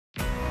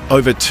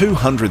Over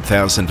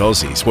 200,000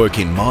 Aussies work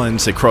in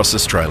mines across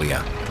Australia,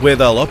 where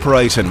they'll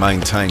operate and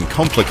maintain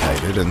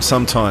complicated and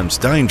sometimes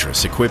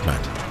dangerous equipment.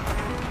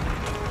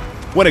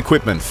 When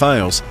equipment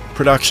fails,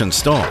 production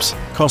stops,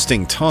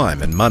 costing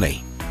time and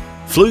money.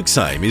 Fluke's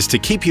aim is to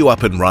keep you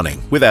up and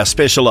running with our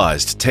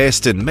specialised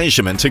test and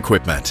measurement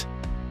equipment.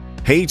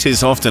 Heat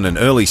is often an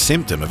early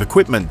symptom of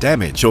equipment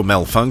damage or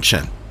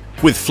malfunction.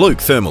 With Fluke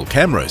thermal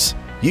cameras,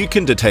 you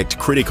can detect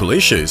critical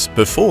issues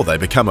before they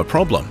become a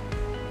problem.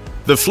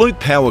 The Fluke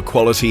Power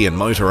Quality and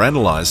Motor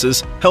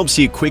Analyzers helps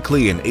you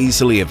quickly and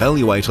easily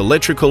evaluate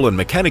electrical and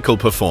mechanical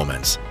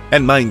performance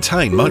and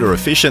maintain motor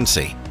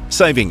efficiency,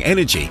 saving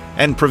energy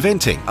and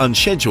preventing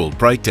unscheduled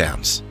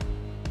breakdowns.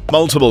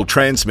 Multiple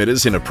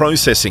transmitters in a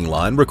processing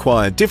line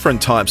require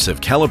different types of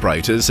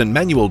calibrators and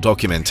manual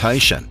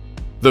documentation.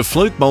 The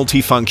Fluke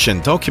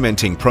Multifunction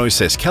Documenting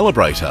Process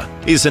Calibrator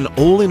is an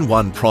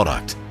all-in-one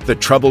product that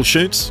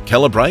troubleshoots,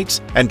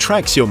 calibrates and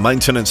tracks your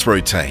maintenance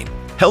routine,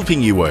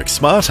 helping you work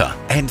smarter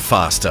and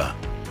faster.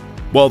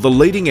 While the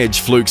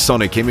leading-edge Fluke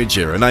Sonic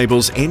Imager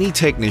enables any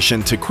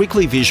technician to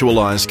quickly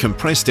visualise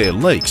compressed air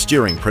leaks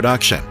during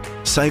production,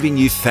 saving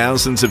you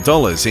thousands of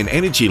dollars in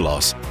energy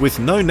loss with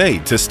no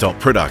need to stop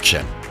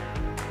production.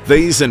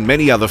 These and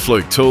many other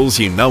Fluke tools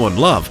you know and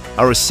love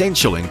are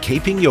essential in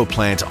keeping your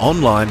plant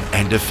online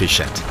and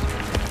efficient.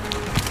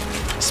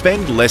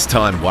 Spend less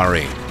time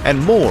worrying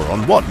and more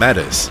on what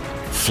matters.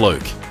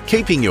 Fluke,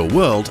 keeping your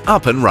world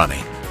up and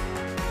running.